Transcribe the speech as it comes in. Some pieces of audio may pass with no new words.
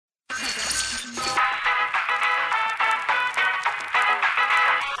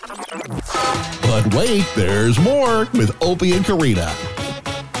But wait, there's more with Opie and Karina.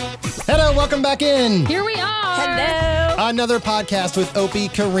 Hello, welcome back in. Here we are. Hello. Another podcast with Opie,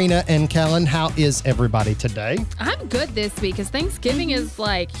 Karina, and Kellen. How is everybody today? I'm good this week because Thanksgiving is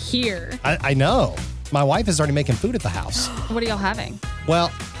like here. I know. My wife is already making food at the house. What are y'all having?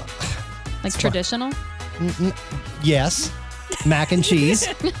 Well, Like traditional? yes. Mac and cheese.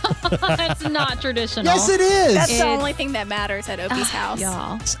 It's not traditional. Yes, it is. That's the only thing that matters at Opie's house.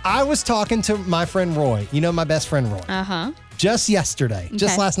 Y'all. I was talking to my friend Roy. You know my best friend Roy. Uh-huh. Just yesterday,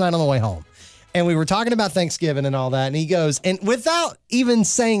 just Okay. last night on the way home. And we were talking about Thanksgiving and all that. And he goes, and without even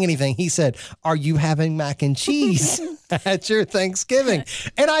saying anything, he said, "Are you having mac and cheese at your Thanksgiving?"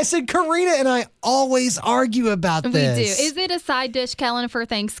 And I said, Karina and I always argue about We this. do. Is it a side dish, Kellen, for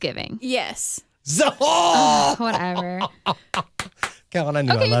Thanksgiving? Yes. So, Whatever. Kellen, I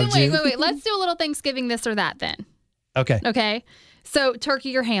knew Okay, I then loved wait. you. Let's do a little Thanksgiving this or that then. Okay. Okay? So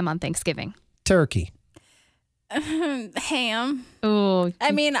turkey or ham on Thanksgiving? Turkey. Ham. Oh,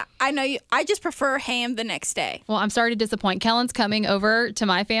 I mean, I know you. I just prefer ham the next day. well, I'm sorry to disappoint. Kellen's coming over to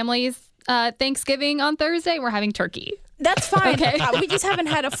my family's Thanksgiving on Thursday. We're having turkey. That's fine. Okay. We just haven't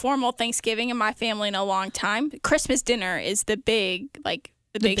had a formal Thanksgiving in my family in a long time. Christmas dinner is the big, the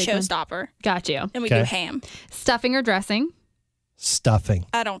big big one. showstopper. Got you. And we Okay. do ham. Stuffing or dressing? Stuffing.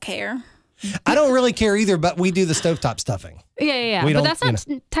 I don't care. I don't really care either, but we do the stovetop stuffing. Yeah. We But don't, that's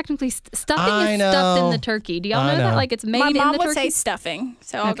not technically stuffing I is stuffed in know. the turkey. Do y'all I know that? know. Like it's made My in mom the would turkey. say stuffing,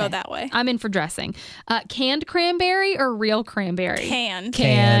 so I'll go Okay. that way. I'm in for dressing. Canned cranberry or real cranberry? Canned.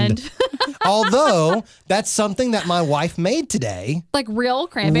 Canned. Although that's something that my wife made today. Like real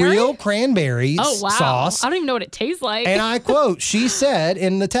cranberry? Real cranberry Oh, wow. sauce. I don't even know what it tastes like. And I quote, she said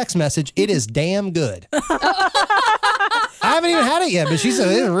in the text message, "It is damn good." I haven't even had it yet, but she said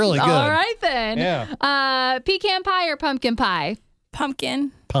it's really good. All right then. Yeah. Pecan pie or pumpkin pie?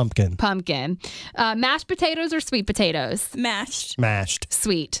 Pumpkin. Pumpkin. Pumpkin. Mashed potatoes or sweet potatoes? Mashed. Mashed.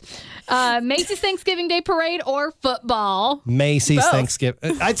 Sweet. Macy's Thanksgiving Day Parade or football? Macy's Both.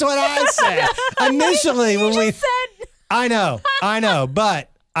 Thanksgiving. That's what I said. Initially when we I know, but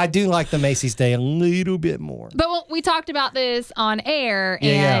I do like the Macy's Day a little bit more. But we talked about this on air,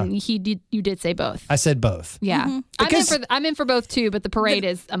 Yeah, and you did say both. I said both. Yeah, Because- I'm in for both too. But the parade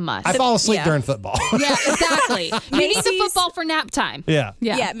is a must. I fall asleep yeah. during football. Yeah, exactly. You need the Macy's- football for nap time. Yeah.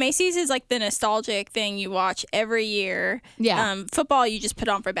 Yeah. Macy's is like the nostalgic thing you watch every year. Yeah. Football, you just put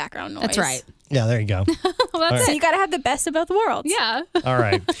on for background noise. That's right. Yeah, there you go. Well, that's So it. you got to have the best of both worlds. Yeah. All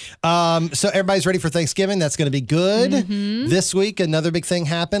right. So everybody's ready for Thanksgiving. That's going to be good. This week, another big thing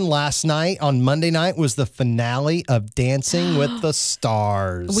happened. Last night, on Monday night, was the finale of Dancing with the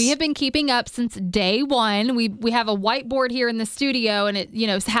Stars. We have been keeping up since day one. We have a whiteboard here in the studio, and it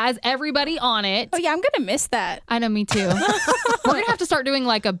has everybody on it. Oh, yeah, I'm going to miss that. I know, me too. We're gonna have to start doing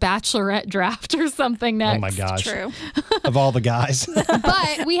like a bachelorette draft or something next. Oh my gosh. True. Of all the guys.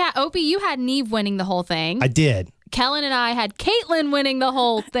 But we had Opie. You had Neve winning the whole thing. I did. Kellen and I had Caitlin winning the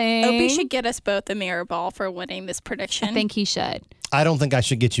whole thing. Opie should get us both a mirror ball for winning this prediction. I think he should. I don't think I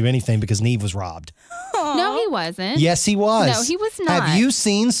should get you anything because Neve was robbed. No, he wasn't. Yes, he was. No, he was not. Have you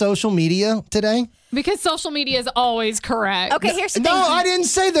seen social media today? Because social media is always correct. Okay, here's the No, thing. I didn't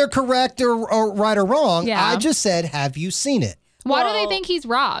say they're correct or right or wrong. Yeah. I just said, have you seen it? Why do Well- they think he's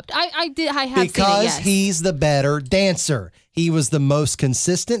robbed? I have seen it, Because yes. he's the better dancer. He was the most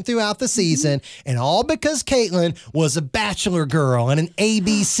consistent throughout the season, and all because Caitlin was a bachelor girl and an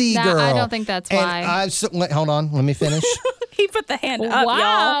ABC That- girl. I don't think that's And why. hold on, let me finish. He put the hand up,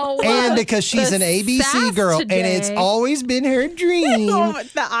 Wow. y'all. And because she's The an ABC sass girl, today. and it's always been her dream, The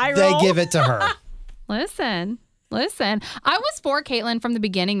eye they roll. give it to her. Listen. I was for Caitlin from the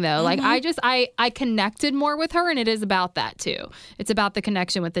beginning, though. Like, I connected more with her, and it is about that, too. It's about the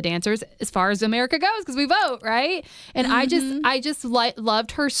connection with the dancers as far as America goes, because we vote, right? And I just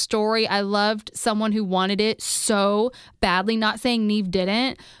loved her story. I loved someone who wanted it so badly. Not saying Neve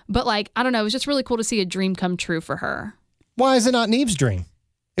didn't, but, like, I don't know. It was just really cool to see a dream come true for her. Why is it not Neve's dream?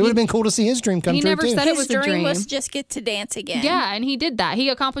 It would have been cool to see his dream come He true, never too. said it His was a dream. was just get to dance again. Yeah, and he did that. He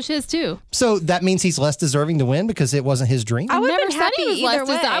accomplished his, too. So that means he's less deserving to win because it wasn't his dream? I would have Never been said he happy was either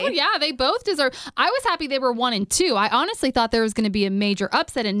less way. deserved. Yeah, they both deserve. I was happy they were 1 and 2. I honestly thought there was going to be a major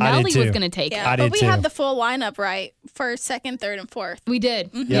upset and I did Nelly was too. going to take Yeah, I it. did but we too. had the full lineup right first, second, third, and fourth. We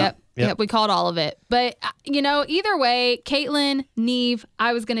did. Yep. Yep. We called all of it. But, either way, Caitlin, Neve,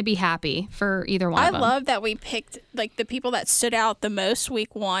 I was going to be happy for either one I of them. love that we picked like the people that stood out the most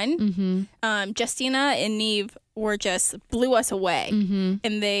week one. Justina and Neve were just blew us away, and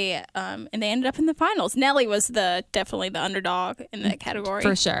they ended up in the finals. Nelly was definitely the underdog in that category.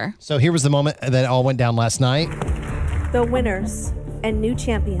 For sure. So here was the moment that all went down last night. The winners and new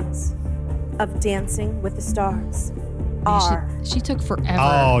champions of Dancing with the Stars are... She took forever.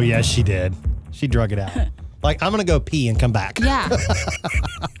 Oh, yes, she did. She drug it out. Like, I'm going to go pee and come back. Yeah.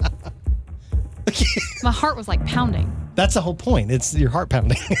 My heart was like pounding. That's the whole point. It's your heart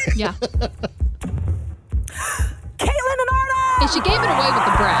pounding. Yeah. Caitlin and Arda! And she gave it away with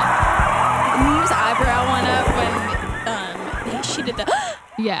the breath. Neve's eyebrow went up when she did the.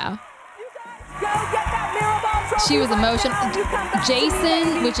 Yeah. Go get that mirror ball trophy She was right emotional. now. You come back to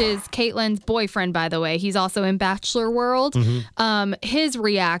Jason, me, which is Caitlin's boyfriend, by the way, he's also in Bachelor World. His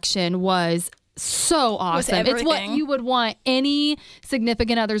reaction was so awesome. It's what everything. you would want any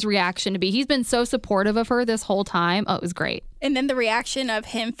significant other's reaction to be. He's been so supportive of her this whole time. Oh, it was great. And then the reaction of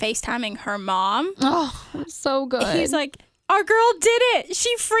him FaceTiming her mom. Oh, it was so good. He's like, our girl did it.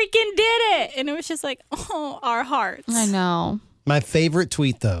 She freaking did it. And it was just like, oh, our hearts. I know. My favorite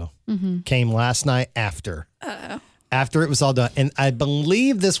tweet, though, came last night after. After it was all done. And I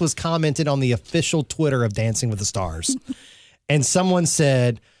believe this was commented on the official Twitter of Dancing with the Stars. And someone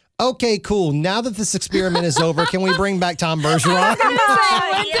said, okay, cool. Now that this experiment is over, can we bring back Tom Bergeron?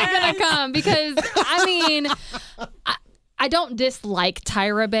 When's it gonna come? Because I mean, I don't dislike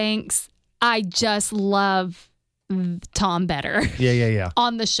Tyra Banks. I just love Tom better Yeah.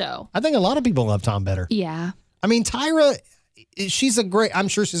 on the show. I think a lot of people love Tom better. Yeah, I mean, Tyra, I'm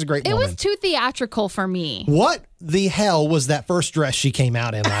sure she's a great it woman. was too theatrical for me. What the hell was that first dress she came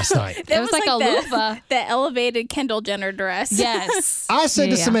out in last night? It was like a the, loofah. the elevated Kendall Jenner dress. Yes, I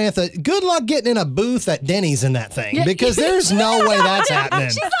said to Yeah. Samantha, good luck getting in a booth at Denny's in that thing because there's no way that's happening.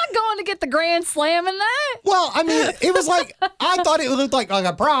 She's not going to get the Grand Slam in that. Well, I mean, it was like, I thought it looked like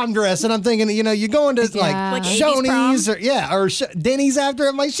a prom dress. And I'm thinking, you're going to Yeah. like Like 80s Shoney's or Denny's after.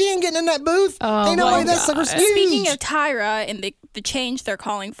 I'm like, she ain't getting in that booth. Oh, Ain't no my way that's God. huge. Speaking of Tyra and the change they're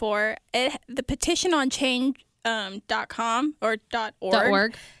calling for, the petition on change.com or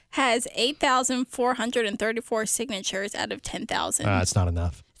 .org has 8,434 signatures out of 10,000. It's not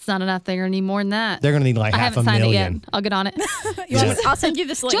enough. It's not enough. They're going to need more than that. They're going to need like I half a haven't signed million. it yet. I'll get on it. I'll send you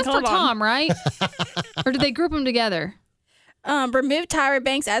this link. Just for Hold on. Tom, right? Or did they group them together? Remove Tyra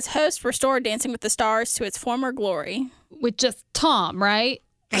Banks as host, restore Dancing with the Stars to its former glory. With just Tom, right?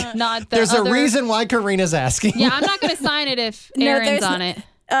 Not the There's other. a reason why Karina's asking. Yeah, I'm not going to sign it if No, Aaron's there's on it.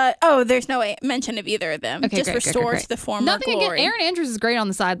 There's no mention of either of them. Okay, Just great, restores great. the former Nothing glory. against Erin Andrews is great on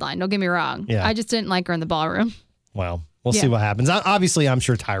the sideline. Don't get me wrong. Yeah. I just didn't like her in the ballroom. Well, we'll Yeah. see what happens. Obviously, I'm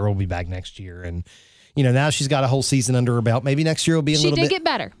sure Tyra will be back next year. And, now she's got a whole season under her belt. Maybe next year will be a She little did bit. get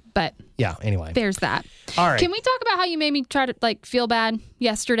better, but Yeah, anyway. there's that. All right. Can we talk about how you made me try to feel bad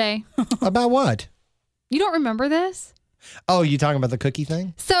yesterday? About what? You don't remember this? Oh, you talking about the cookie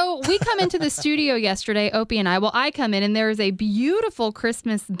thing? So we come into the studio yesterday, Opie and I. Well, I come in and there is a beautiful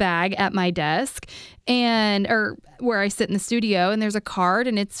Christmas bag at my desk or where I sit in the studio, and there's a card,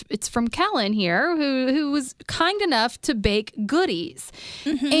 and it's from Kellen here, who was kind enough to bake goodies.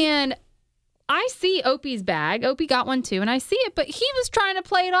 And I see Opie's bag. Opie got one too, and I see it, but he was trying to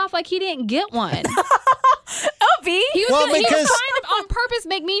play it off like he didn't get one. Opie? He was, Well, he was because- trying to on purpose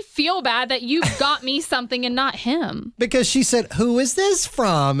make me feel bad that you got me something and not him. Because she said, who is this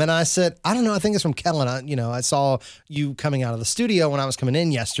from? And I said, I don't know. I think it's from Kellen. I saw you coming out of the studio when I was coming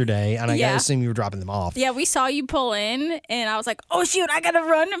in yesterday, and I got to Yeah. assume you were dropping them off. Yeah, we saw you pull in, and I was like, oh, shoot, I got to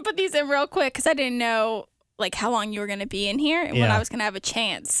run and put these in real quick because I didn't know how long you were going to be in here and when Yeah. I was going to have a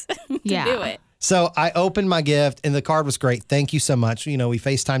chance to Yeah. do it. So I opened my gift, and the card was great. Thank you so much. We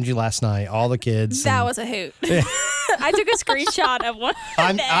FaceTimed you last night, all the kids. That and was a hoot. I took a screenshot of one.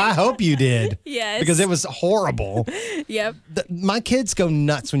 I hope you did. Yes. Because it was horrible. Yep. My kids go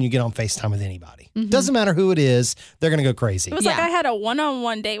nuts when you get on FaceTime with anybody. Doesn't matter who it is, they're going to go crazy. It was like Yeah. I had a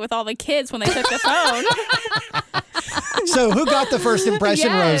one-on-one date with all the kids when they took the phone. So who got the first impression,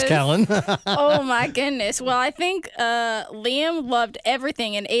 Yes. Rose Kellen? Oh my goodness. Well, I think Liam loved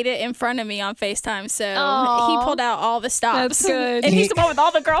everything and ate it in front of me on FaceTime. So Aw. he pulled out all the stops. That's good. And he's the one with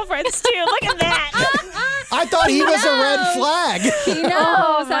all the girlfriends too. Look at that. I thought he was a red flag. He knows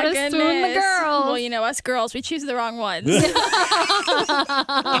how my to goodness. swoon the girls. Well, us girls, we choose the wrong ones.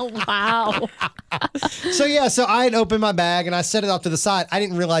 Oh, wow. So I had opened my bag and I set it off to the side. I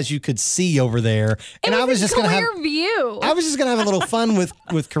didn't realize you could see over there. And I was just going gonna to have view. I was just gonna have a little fun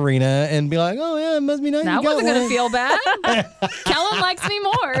with Karina and be like, oh yeah, it must be nice. I you got wasn't going to one. feel bad. Kellen likes me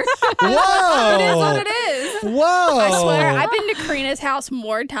more. Whoa. It is what it is. Whoa. I swear, I've been to Karina's house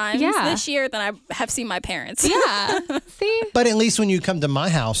more times Yeah. this year than I have seen my parents. Yeah. See? But at least when you come to my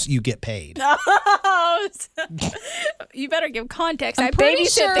house, you get paid. Oh, you better give context. I pretty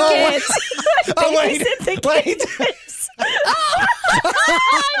babysit sure- the kids. Oh wait, Babysit the wait.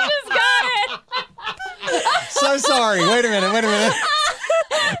 I just got it. So I'm sorry. Wait a minute. Wait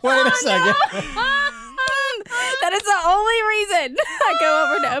a second. That is the only reason I go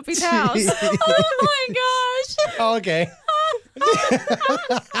over to Opie's house. Oh my gosh. Okay.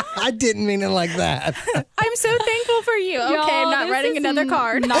 I didn't mean it like that. I'm so thankful for you. Okay, Y'all, I'm not this writing is another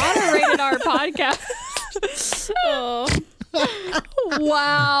card. Not a rated R podcast. Oh.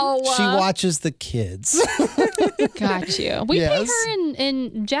 Wow. She watches the kids. Got you. We Yes. pay her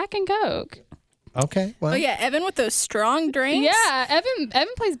in Jack and Coke. Okay. Well, Oh yeah, Evan with those strong drinks. Yeah, Evan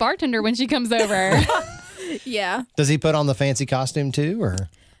plays bartender when she comes over. Yeah. does he put on the fancy costume too, or?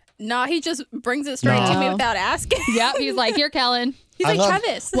 No, he just brings it straight to me No. without asking. Yep, he's like, here, Kellen. He's I like, love- try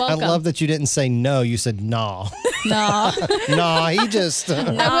this. Welcome. I love that you didn't say no. You said nah. No. Nah, he just. I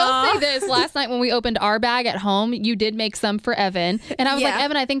will say this. Last night when we opened our bag at home, you did make some for Evan. And I was like, Yeah.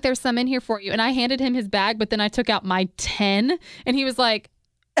 Evan, I think there's some in here for you. And I handed him his bag, but then I took out my 10. And he was like,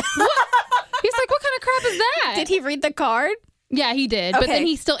 what? He's like, what kind of crap is that? Did he read the card? Yeah, he did. But then Okay.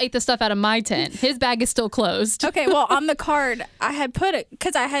 he still ate the stuff out of my 10. His bag is still closed. Okay, well, on the card, I had put it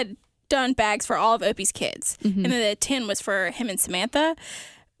because I had done bags for all of Opie's kids, and then the 10 was for him and Samantha.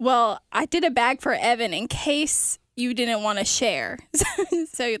 Well, I did a bag for Evan in case you didn't want to share.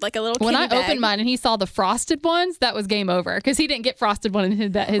 So like a little When kitty I bag. opened mine and he saw the frosted ones, that was game over because he didn't get frosted one in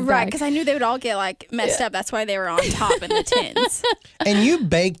his Right, bag. because I knew they would all get like messed up. That's why they were on top in the tins. And you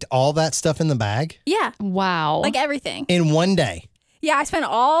baked all that stuff in the bag Yeah, Wow. like everything. in one day. Yeah, I spent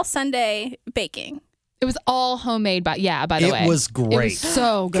all Sunday baking. It was all homemade, by the It way. was It great. was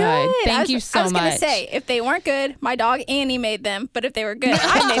so good. I Thank was- you so I was much. gonna say, if they weren't good, my dog Annie made them. But if they were good,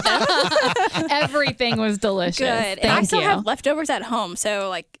 I made them. Everything was delicious. Good. Thank And I still you. have leftovers at home, so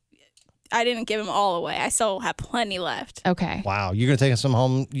like I didn't give them all away. I still have plenty left. Okay. Wow, you're gonna take some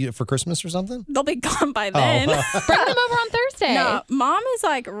home for Christmas or something? They'll be gone by then. Bring them over on Thursday. No, Mom is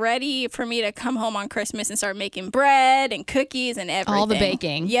like ready for me to come home on Christmas and start making bread and cookies and everything. All the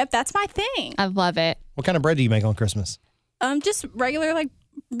baking. Yep, that's my thing. I love it. What kind of bread do you make on Christmas? Just regular like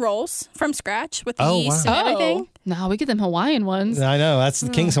rolls from scratch with Oh, yeast wow. and everything. No, we get them Hawaiian ones. I know that's the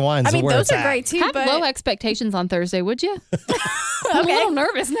King's Hawaiians. I mean, where those it's are at. great too. Have But low expectations on Thursday, would you? I'm a little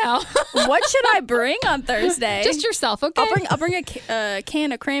nervous now. what should I bring on Thursday? Just yourself, okay? I'll bring a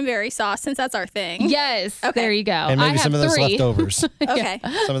can of cranberry sauce since that's our thing. Yes. Okay. There you go. And maybe I some have of those 3. leftovers. Okay.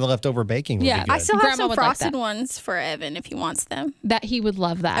 Some of the leftover baking would Yeah. be good. I still have Grandma some would like frosted that. ones for Evan if he wants them. That he would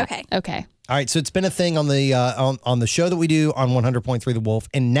love that. Okay. Okay. All right, so it's been a thing on the on the show that we do on 100.3 The Wolf,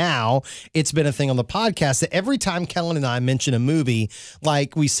 and now it's been a thing on the podcast that every time Kellen and I mention a movie,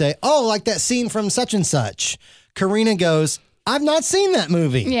 like we say, "Oh, like that scene from such and such," Karina goes, "I've not seen that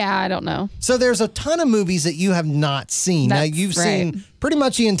movie." Yeah, I don't know. So there's a ton of movies that you have not seen. Now That's you've right. seen pretty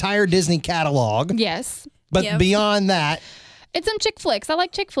much the entire Disney catalog, Yes. but Yep. beyond that, It's some chick flicks. I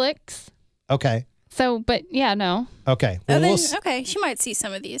like chick flicks. okay, So, but yeah, no. okay. Well, And then, we'll okay, she might see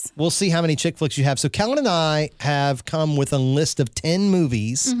some of these. we'll see how many chick flicks you have. So Kellen and I have come with a list of 10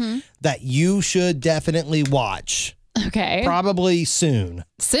 movies Mm-hmm. that you should definitely watch. Okay. Probably soon.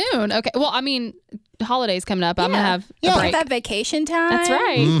 Soon. Okay. Well, I mean, holidays coming up. I'm going to have Yeah. a break. That vacation time. That's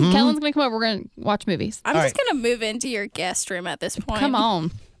right. Mm-hmm. Kellen's going to come over. We're going to watch movies. I'm All just right. going to move into your guest room at this point. Come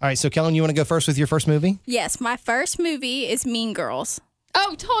on. All right, so Kellen, you want to go first with your first movie? Yes, my first movie is Mean Girls.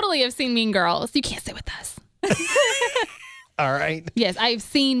 Oh, totally. I've seen Mean Girls. You can't sit with us. All right. Yes, I've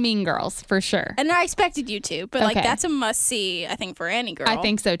seen Mean Girls for sure. And I expected you to, but like Okay. that's a must see, I think, for any girl. I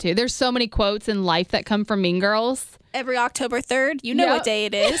think so too. There's so many quotes in life that come from Mean Girls. every October 3rd, you know Yep. what day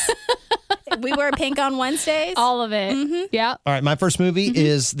it is. We wear pink on Wednesdays. All of it. Mm-hmm. Yeah. All right, my first movie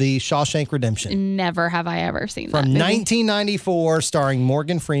is The Shawshank Redemption Never have I ever seen from that movie. 1994, starring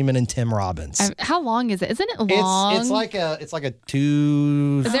Morgan Freeman and Tim Robbins. How long is it? Isn't it long? It's like a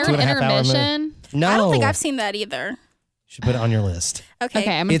two. Is there two an and a half hour movie. intermission? No, I don't think I've seen that either. should put it on your list. Okay.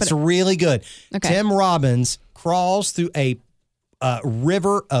 Okay, I'm gonna It's put it. really good. Okay. Tim Robbins crawls through a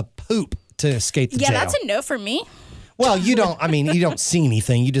river of poop to escape the Yeah, jail. that's a no for me. Well, you don't. I mean, you don't see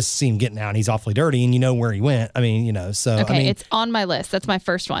anything. You just see him getting out, and he's awfully dirty, and you know where he went. I mean, you know. So Okay, I mean, it's on my list. That's my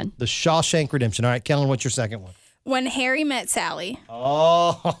first one. The Shawshank Redemption. All right, Kellen, what's your second one? When Harry Met Sally.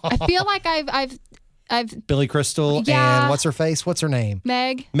 Oh, I feel like I've Billy Crystal Yeah. and what's her face? What's her name?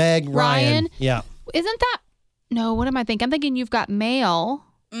 Meg. Meg Ryan. Ryan. Yeah. Isn't that? No, what am I thinking? I'm thinking You've Got Mail.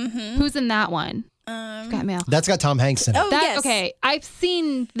 Mm-hmm. Who's in that one? You've Got Mail. That's got Tom Hanks in it. Oh, That yes. okay. I've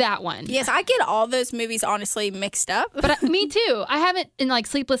seen that one. Yes, I get all those movies honestly mixed up. But me too. I haven't in like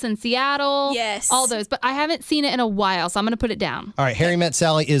Sleepless in Seattle. Yes. All those, but I haven't seen it in a while, so I'm gonna put it down. All right, Harry Met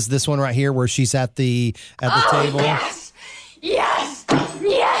Sally is this one right here where she's at the table. Yes! Yes!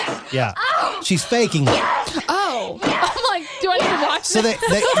 Yeah. She's faking it. Oh, I'm like, do I need to watch So this?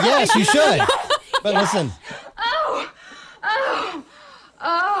 yes, you should. But listen,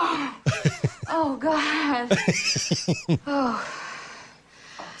 Yes.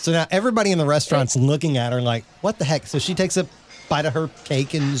 So now everybody in the restaurant's looking at her like, what the heck? So she takes a bite of her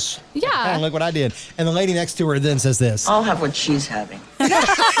cake and Yeah. look what I did. And the lady next to her then says this. I'll have what she's having.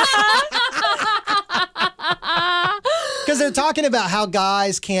 Because they're talking about how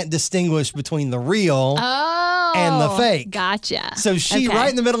guys can't distinguish between the real and the fake. Gotcha. So she, Okay. right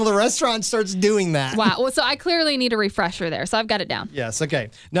in the middle of the restaurant, starts doing that. Wow. Well, so I clearly need a refresher there. So I've got it down. Yes, okay.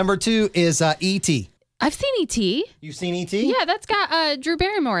 Number 2 is E.T. I've seen E.T. You've seen E.T.? Yeah, that's got Drew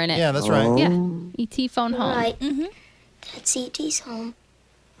Barrymore in it. Yeah, that's right. Yeah. E.T. Phone Home. Right. That's E.T.'s home.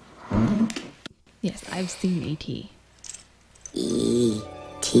 Yes, I've seen E.T.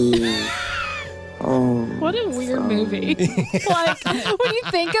 E.T. What a weird movie. Like, when you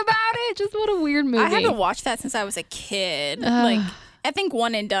think about it, just what a weird movie. I haven't watched that since I was a kid. Like, I think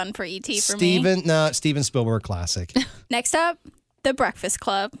one and done for ET for me. Steven Spielberg classic. Next up, The Breakfast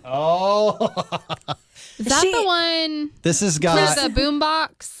Club. Oh. Is that the one This has where got... the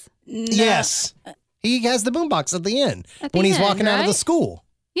boombox? Yes. He has the boombox at the end At the when he's end, walking out of the right? school.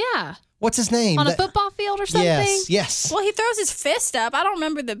 Yeah. What's his name? On a football field or something? Yes. Well, he throws his fist up. I don't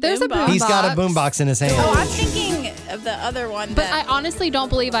remember the There's a boombox. He's got a boombox. boombox in his hand. Oh, I'm thinking of the other one. But I honestly don't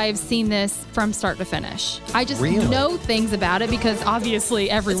believe I've seen this from start to finish. I just Really? know things about it because obviously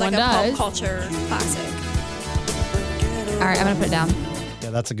it's everyone like a does. pop culture classic. All right, I'm going to put it down.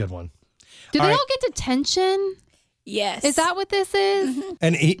 Yeah, that's a good one. Do All they right. all get detention? Yes. Is that what this is?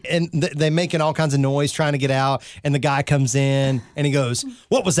 And they making all kinds of noise trying to get out. And the guy comes in and he goes,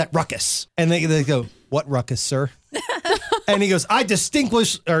 "What was that ruckus?" And they go, "What ruckus, sir?" And he goes, "I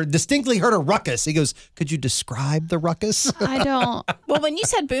distinctly heard a ruckus." He goes, "Could you describe the ruckus?" I don't. Well, when you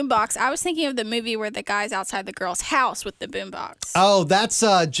said boombox, I was thinking of the movie where the guy's outside the girl's house with the boombox. Oh, that's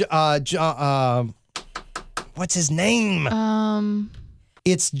what's his name?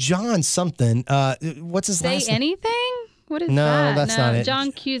 It's John something. What's his Say last name? anything? What is No, that? that's not it.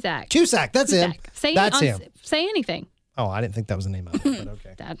 John Cusack. Cusack. That's him. Say, That's him. Say anything. Oh, I didn't think that was the name of it, but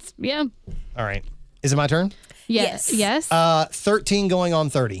okay. That's, yeah. All right. Is it my turn? Yes. Yes. Yes. 13 going on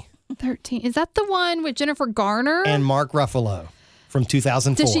 30. 13. Is that the one with Jennifer Garner? And Mark Ruffalo from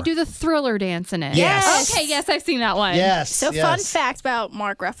 2004. Did she do the Thriller dance in it? Yes. Okay, yes, I've seen that one. Yes. So yes. fun fact about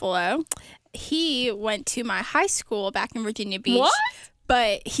Mark Ruffalo, he went to my high school back in Virginia Beach. What?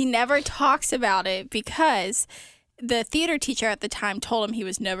 But he never talks about it because the theater teacher at the time told him he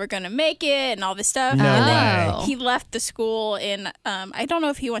was never going to make it and all this stuff. No And way. then he left the school in, I don't know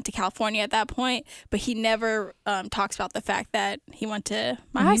if he went to California at that point, but he never talks about the fact that he went to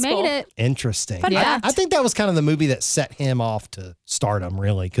my high He school. made it. Interesting. Fun fact. I think that was kind of the movie that set him off to stardom,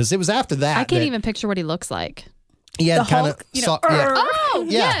 really, because it was after that. I can't that even picture what he looks like. He had The kind Hulk, of. you know, Oh,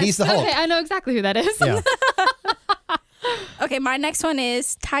 Yeah, yes. he's the Hulk. Okay, I know exactly who that is. Yeah. Okay, my next one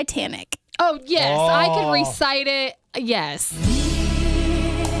is Titanic. Oh, yes. I Oh. can recite it. Yes.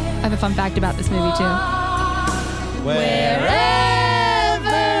 I have a fun fact about this movie, too.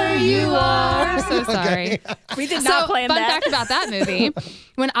 Wherever you are. So sorry. We did So, not plan fun that. fact about that movie.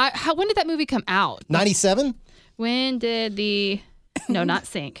 When did that movie come out? 97? When did no, not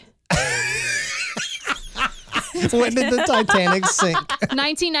sink. When did the Titanic sink?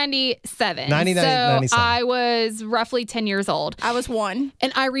 1997. 97. So I was roughly 10 years old. I was one.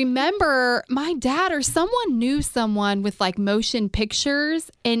 And I remember my dad or someone knew someone with like motion pictures,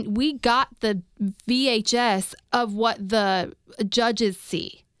 and we got the VHS of what the judges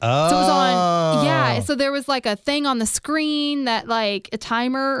see. Oh. So it was on, yeah. So there was like a thing on the screen that like a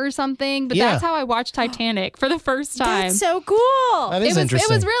timer or something. But Yeah. that's how I watched Titanic for the first time. That's so cool. That is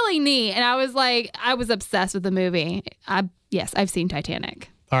interesting. It was really neat. And I was obsessed with the movie. Yes, I've seen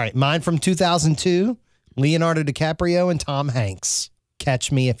Titanic. All right. Mine from 2002 Leonardo DiCaprio and Tom Hanks.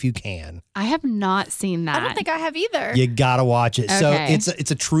 Catch Me If You Can. I have not seen that. I don't think I have either. You gotta watch it. So Okay. it's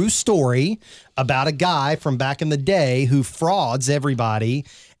a true story about a guy from back in the day who frauds everybody,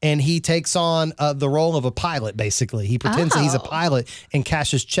 and he takes on the role of a pilot. Basically, he pretends that he's a Oh. pilot and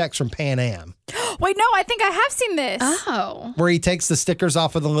cashes checks from Pan Am, Wait, no, I think I have seen this. Oh. where he takes the stickers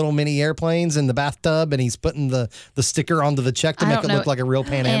off of the little mini airplanes in the bathtub, and he's putting the sticker onto the check to I make don't it know look like a real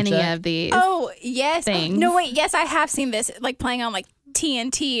Pan Am Any check. of these. Oh, yes. Things. No, wait, yes, I have seen this, like playing on like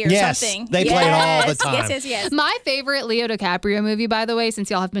TNT or Yes, something. they play it all the Yes, time. Yes. My favorite Leo DiCaprio movie, by the way, since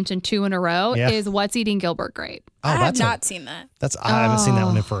y'all have mentioned 2 in a row, Yeah. is What's Eating Gilbert Grape. Oh, I have that's not seen that. I haven't seen that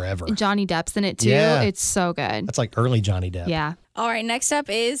one in forever. Johnny Depp's in it too. Yeah. It's so good. That's like early Johnny Depp. Yeah. All right, next up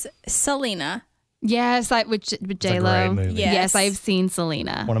is Selena. Yes, with J a Lo. great movie. Yes. Yes, I've seen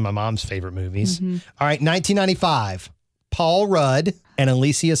Selena. One of my mom's favorite movies. Mm-hmm. All right, 1995. Paul Rudd and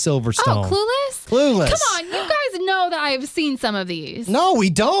Alicia Silverstone. Oh, Clueless. Clueless. Come on, you guys know that I have seen some of these. No, we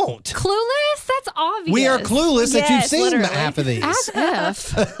don't. Clueless? That's obvious. We are clueless that you've Yes, seen literally. half of these. As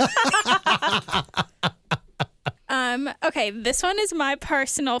if. Okay, this one is my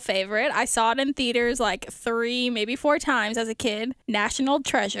personal favorite. I saw it in theaters like 3, maybe 4 times as a kid. National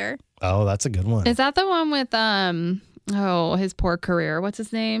Treasure. Oh, that's a good one. Is that the one with his poor career? What's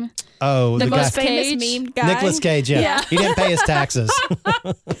his name? Oh, The the most guy. famous Cage? meme guy. Nicolas Cage, yeah. Yeah. He didn't pay his taxes.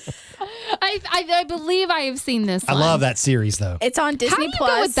 I believe I have seen this I one. love that series, though. It's on Disney How do you Plus.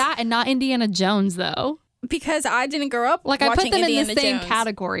 go with that and not Indiana Jones though? Because I didn't grow up Like I watching put them Indiana in the same Jones.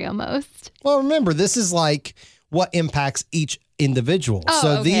 category almost. Well, remember, this is like what impacts each individual. Oh, so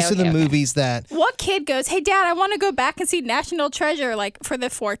okay, these are the okay. movies that. What kid goes, hey, Dad, I want to go back and see National Treasure like for the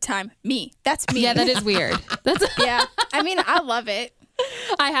 4th time? Me. That's me. Yeah, that is weird. That's Yeah. I mean, I love it.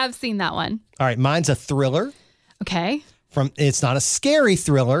 I have seen that one. All right, mine's a thriller. Okay. It's not a scary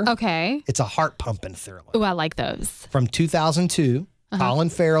thriller. Okay. It's a heart pumping thriller. Oh, I like those. From 2002, Uh-huh. Colin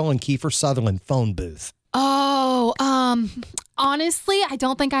Farrell and Kiefer Sutherland, Phone Booth. Oh, honestly, I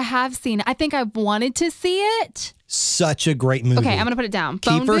don't think I have seen it. I think I've wanted to see it. Such a great movie. Okay, I'm gonna put it down.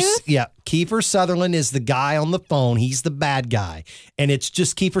 Phone Kiefer, booth? yeah, Kiefer Sutherland is the guy on the phone. He's the bad guy, and it's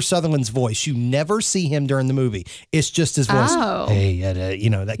just Kiefer Sutherland's voice. You never see him during the movie. It's just his voice. Oh. Hey, that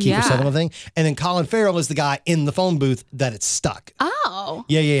Kiefer Yeah. Sutherland thing. And then Colin Farrell is the guy in the phone booth that it's stuck. Oh,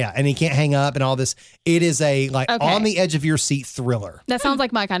 Yeah, and he can't hang up and all this. It is a Okay. on the edge of your seat thriller. that sounds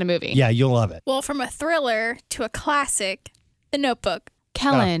like my kind of movie. Yeah, you'll love it. Well, from a thriller to a classic, The Notebook.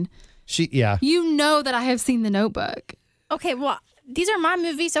 Kellen, Yeah. you know that I have seen The Notebook. Okay, well, these are my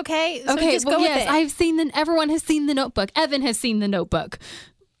movies, okay? So Okay, just well, go yes, with it. I've seen everyone has seen The Notebook. Evan has seen The Notebook.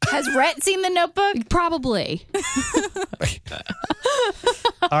 Has Rhett seen The Notebook? Probably.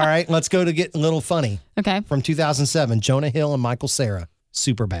 All right, let's go to get a little funny. Okay. From 2007, Jonah Hill and Michael Cera,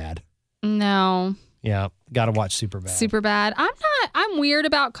 Superbad. No. Yeah, got to watch Superbad. Super bad. I'm weird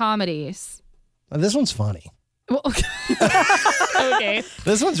about comedies. This one's funny. Well, okay.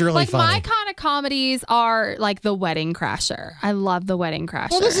 This one's really Like funny. my kind of comedies are like The Wedding Crasher. I love The Wedding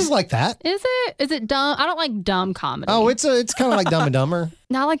Crasher. Well, this is like that. Is it? Is it dumb? I don't like dumb comedy. Oh, it's kind of like Dumb and Dumber.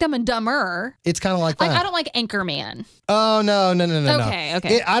 not like Dumb and Dumber. It's kind of like that. Like I don't like Anchorman. Oh no.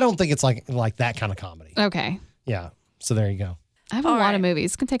 Okay. I don't think it's like that kind of comedy. Okay. Yeah. So there you go. I have a All lot right. of movies.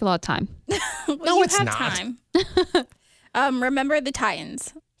 It's gonna take a lot of time. No, You it's have not. Time. Remember the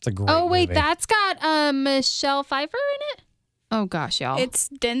Titans. It's a great. Oh wait, movie. that's got Michelle Pfeiffer in it. Oh gosh, y'all. It's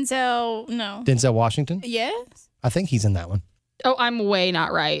Denzel. No. Denzel Washington. Yes. I think he's in that one. Oh, I'm way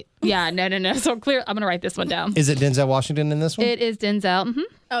not right. Yeah, no. So clear. I'm gonna write this one down. Is it Denzel Washington in this one? It is Denzel. Hmm.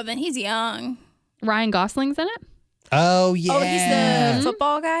 Oh, then he's young. Ryan Gosling's in it. Oh yeah. Oh, he's the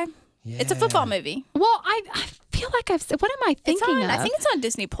football guy. It's a football movie. Well, I feel like I've. What am I It's thinking on. of? I think it's on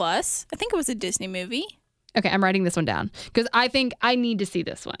Disney Plus. I think it was a Disney movie. Okay, I'm writing this one down because I think I need to see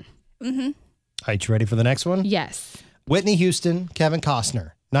this one. Mm-hmm. All right, you ready for the next one? Yes. Whitney Houston, Kevin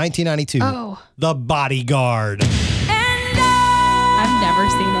Costner, 1992. Oh. The Bodyguard. I've never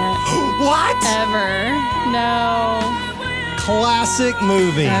seen it. What? Ever. No. Classic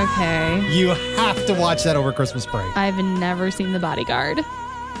movie. Okay. You have to watch that over Christmas break. I've never seen The Bodyguard.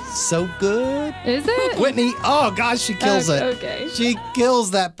 So good. Is it? Whitney, oh gosh, she kills it. Okay. She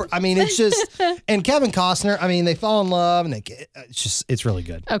kills that. I mean, it's just, and Kevin Costner, I mean, they fall in love and it's really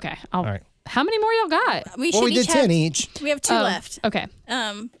good. Okay. All right. How many more y'all got? We Well, should we did each 10 have, each. We have 2 Oh, left. Okay.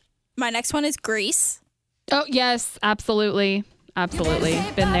 My next one is Grease. Oh, yes. Absolutely. Absolutely.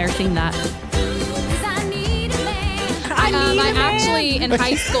 Been there, seen that. I actually, in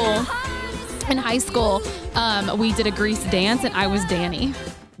high school, we did a Grease dance and I was Danny.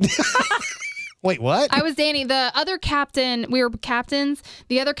 Wait, what? I was Danny. The other captain, we were captains.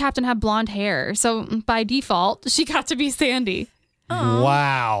 The other captain had blonde hair. So by default, she got to be Sandy.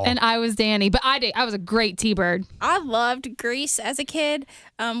 Wow. And I was Danny. But I was a great T-Bird. I loved Grease as a kid.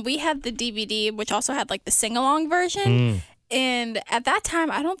 We had the DVD, which also had like the sing-along version. And at that time,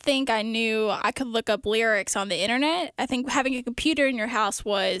 I don't think I knew I could look up lyrics on the internet. I think having a computer in your house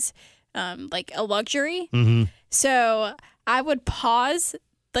was like a luxury. So I would pause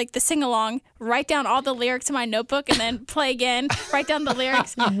like the sing-along, write down all the lyrics in my notebook, and then play again, write down the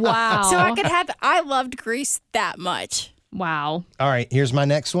lyrics. Wow. So I loved Grease that much. Wow. All right, here's my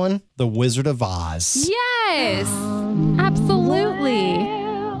next one. The Wizard of Oz. Yes. Absolutely.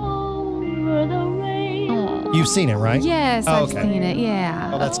 You've seen it, right? Yes, Oh, I've okay. seen it.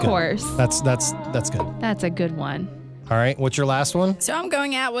 Yeah. Oh, that's of good. course. That's good. That's a good one. All right, what's your last one? So I'm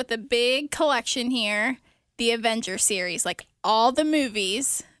going out with a big collection here, the Avenger series, like all the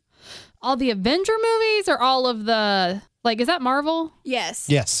movies. All the Avenger movies or all of the Like, is that Marvel? Yes.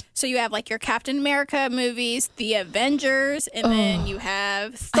 Yes. So you have like your Captain America movies, the Avengers, and then you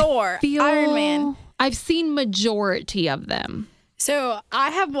have Thor, Iron Man. I've seen majority of them. So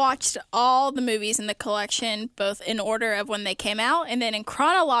I have watched all the movies in the collection, both in order of when they came out and then in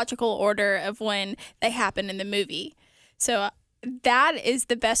chronological order of when they happened in the movie. So that is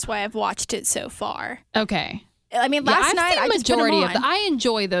the best way I've watched it so far. Okay. I mean, last night I just put them on. I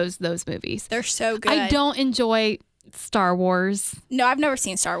enjoy those movies. They're so good. I don't enjoy Star Wars. No, I've never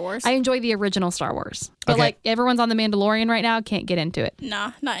seen Star Wars. I enjoy the original Star Wars. But Okay. like everyone's on The Mandalorian right now, can't get into it.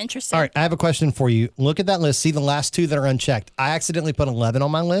 Nah, not interested. All right, I have a question for you. Look at that list. See the last 2 that are unchecked. I accidentally put 11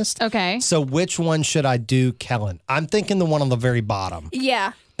 on my list. Okay. So which one should I do, Kellen? I'm thinking the one on the very bottom.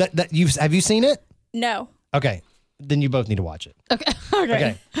 Yeah. That have you seen it? No. Okay, then you both need to watch it. Okay.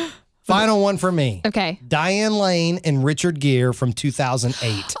 Okay. Final one for me. Okay. Diane Lane and Richard Gere from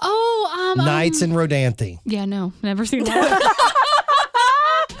 2008. Oh, Nights in Rodanthe. Yeah, no, never seen that.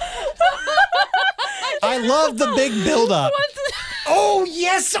 I love the big buildup. Oh,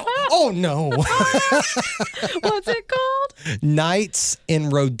 yes. Oh, no. What's it called? Nights in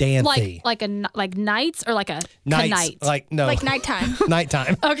Rodanthe. Like nights or like a Nights. night? Like, no. Like nighttime.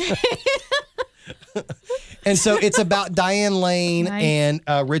 Nighttime. Okay. And so it's about Diane Lane Nice.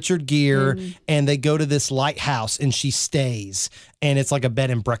 and Richard Gere, and they go to this lighthouse, and she stays, and it's like a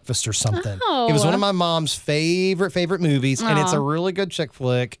bed and breakfast or something. Oh. It was one of my mom's favorite movies, and it's a really good chick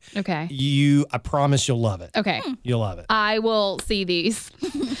flick. Okay. I promise you'll love it. Okay. You'll love it. I will see these.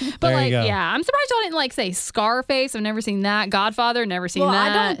 But There you like, go. yeah, I'm surprised y'all didn't like say Scarface. I've never seen that. Godfather, never seen Well,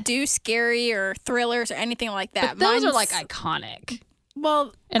 that. I don't do scary or thrillers or anything like that. But those are Mine's- like iconic.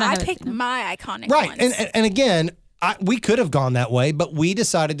 Well, And I I haven't picked seen them. my iconic Right. ones. And again, we could have gone that way, but we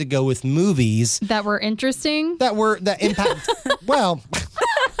decided to go with movies That were interesting. that impact. Well,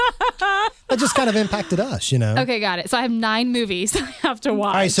 that just kind of impacted us, you know. Okay, got it. So I have 9 movies I have to watch.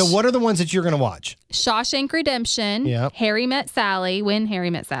 All right. So what are the ones that you're going to watch? Shawshank Redemption, Yep. Harry Met Sally, When Harry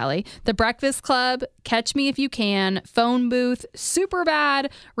Met Sally, The Breakfast Club, Catch Me If You Can, Phone Booth, Superbad,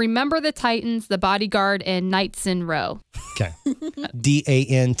 Remember the Titans, The Bodyguard, and Nights in Row. Okay.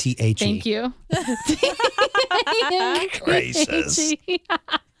 Danthe. Thank you. Gracious.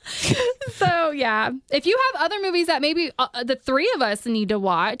 So, yeah. If you have other movies that maybe the 3 of us need to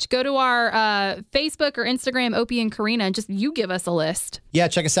watch, go to our Facebook or Instagram, Opie and Karina, and just you give us a list. Yeah,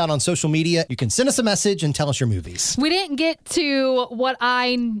 check us out on social media. You can send us a message and tell us your movies. We didn't get to what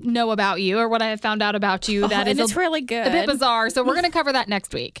I know about you or what I have found out about you. That is and it's really good. a bit bizarre. So we're going to cover that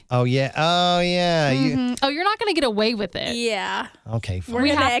next week. Oh yeah. Oh, you're not going to get away with it. Yeah. Okay. Fine. We're We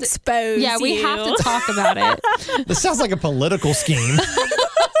going have to to- expose Yeah, we you. have to talk about it. This sounds like a political scheme.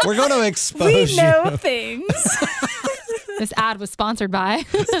 We're going to expose We know you. things. This ad was sponsored by.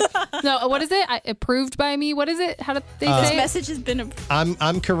 No, what is it? Approved by me. What is it? How did they This say it? message has been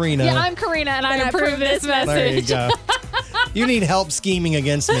I'm Karina. Yeah, I'm Karina, and I And I approve approve this this There you message. go. You need help scheming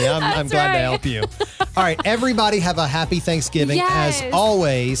against me. I'm glad to right. help you. All right, everybody have a happy Thanksgiving. Yes. As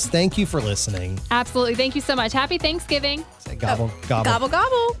always, thank you for listening. Absolutely. Thank you so much. Happy Thanksgiving. Say gobble, gobble. gobble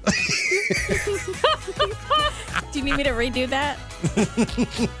gobble. Do you need me to redo that?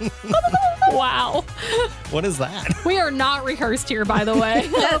 Wow. What is that? We are not rehearsed here, by the way.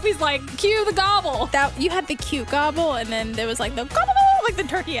 Opie's like, cue the gobble. That you had the cute gobble, and then there was like the gobble, like the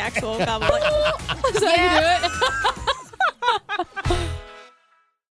turkey actual gobble. Like, Is that how you do it?